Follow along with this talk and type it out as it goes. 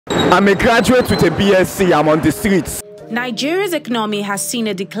I'm a graduate with a BSc. I'm on the streets. Nigeria's economy has seen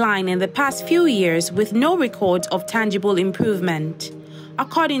a decline in the past few years with no record of tangible improvement.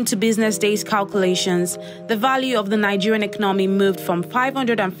 According to BusinessDay's calculations, the value of the Nigerian economy moved from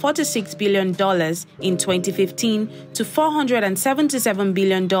 $546 billion in 2015 to $477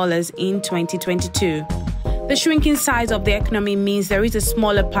 billion in 2022. The shrinking size of the economy means there is a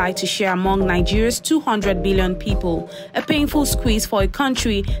smaller pie to share among Nigeria's 200 billion people, a painful squeeze for a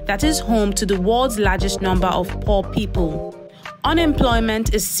country that is home to the world's largest number of poor people.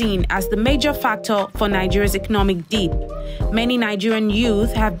 Unemployment is seen as the major factor for Nigeria's economic dip. Many Nigerian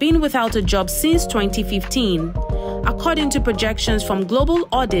youth have been without a job since 2015. According to projections from global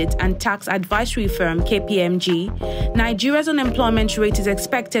audit and tax advisory firm KPMG, Nigeria's unemployment rate is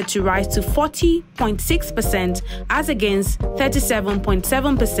expected to rise to 40.6% as against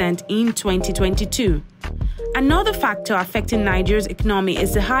 37.7% in 2022. Another factor affecting Nigeria's economy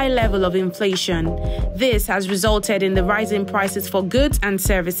is the high level of inflation. This has resulted in the rise in prices for goods and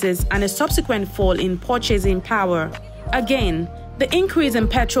services and a subsequent fall in purchasing power. Again, the increase in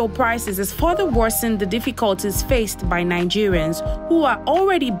petrol prices has further worsened the difficulties faced by Nigerians who are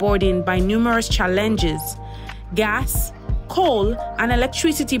already burdened by numerous challenges. Gas, coal, and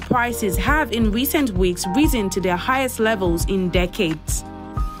electricity prices have in recent weeks risen to their highest levels in decades.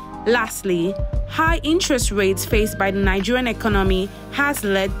 Lastly, high interest rates faced by the Nigerian economy has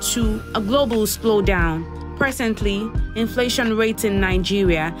led to a global slowdown. Presently, inflation rates in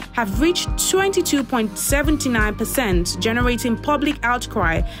Nigeria have reached 22.79%, generating public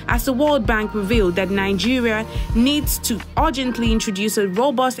outcry as the World Bank revealed that Nigeria needs to urgently introduce a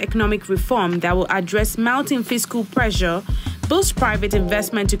robust economic reform that will address mounting fiscal pressure, boost private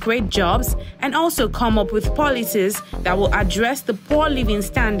investment to create jobs, and also come up with policies that will address the poor living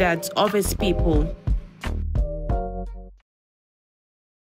standards of its people.